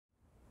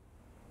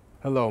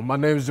Hello, my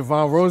name is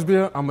Jahvan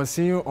Rosbia. I'm a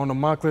senior on the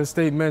Montclair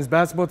State men's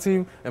basketball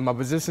team, and my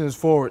position is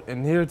forward.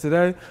 And here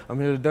today, I'm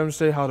here to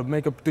demonstrate how to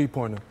make a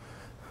three-pointer.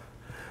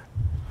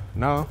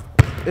 Now,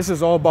 this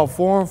is all about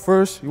form.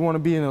 First, you want to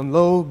be in a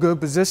low,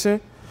 good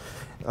position.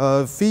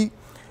 Feet,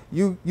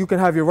 you can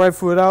have your right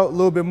foot out a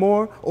little bit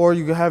more, or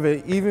you can have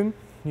it even.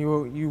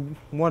 You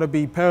want to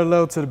be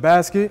parallel to the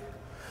basket.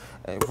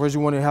 And first,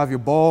 you want to have the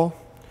ball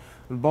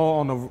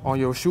on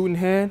your shooting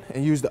hand,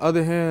 and use the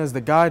other hand as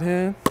the guide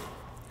hand.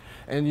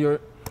 And your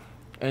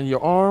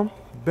arm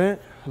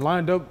bent,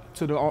 lined up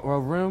to the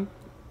rim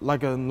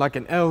like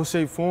an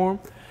L-shaped form,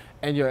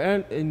 and your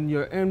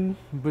end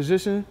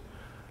position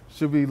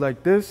should be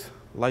like this,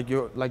 like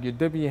you're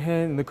dipping your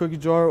hand in the cookie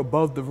jar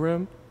above the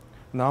rim.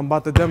 Now I'm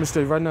about to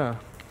demonstrate right now.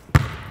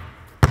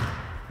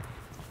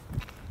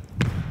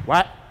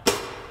 What?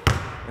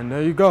 And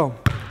there you go.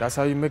 That's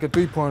how you make a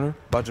three-pointer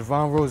by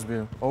Jahvan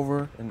Rosbia.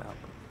 Over and out.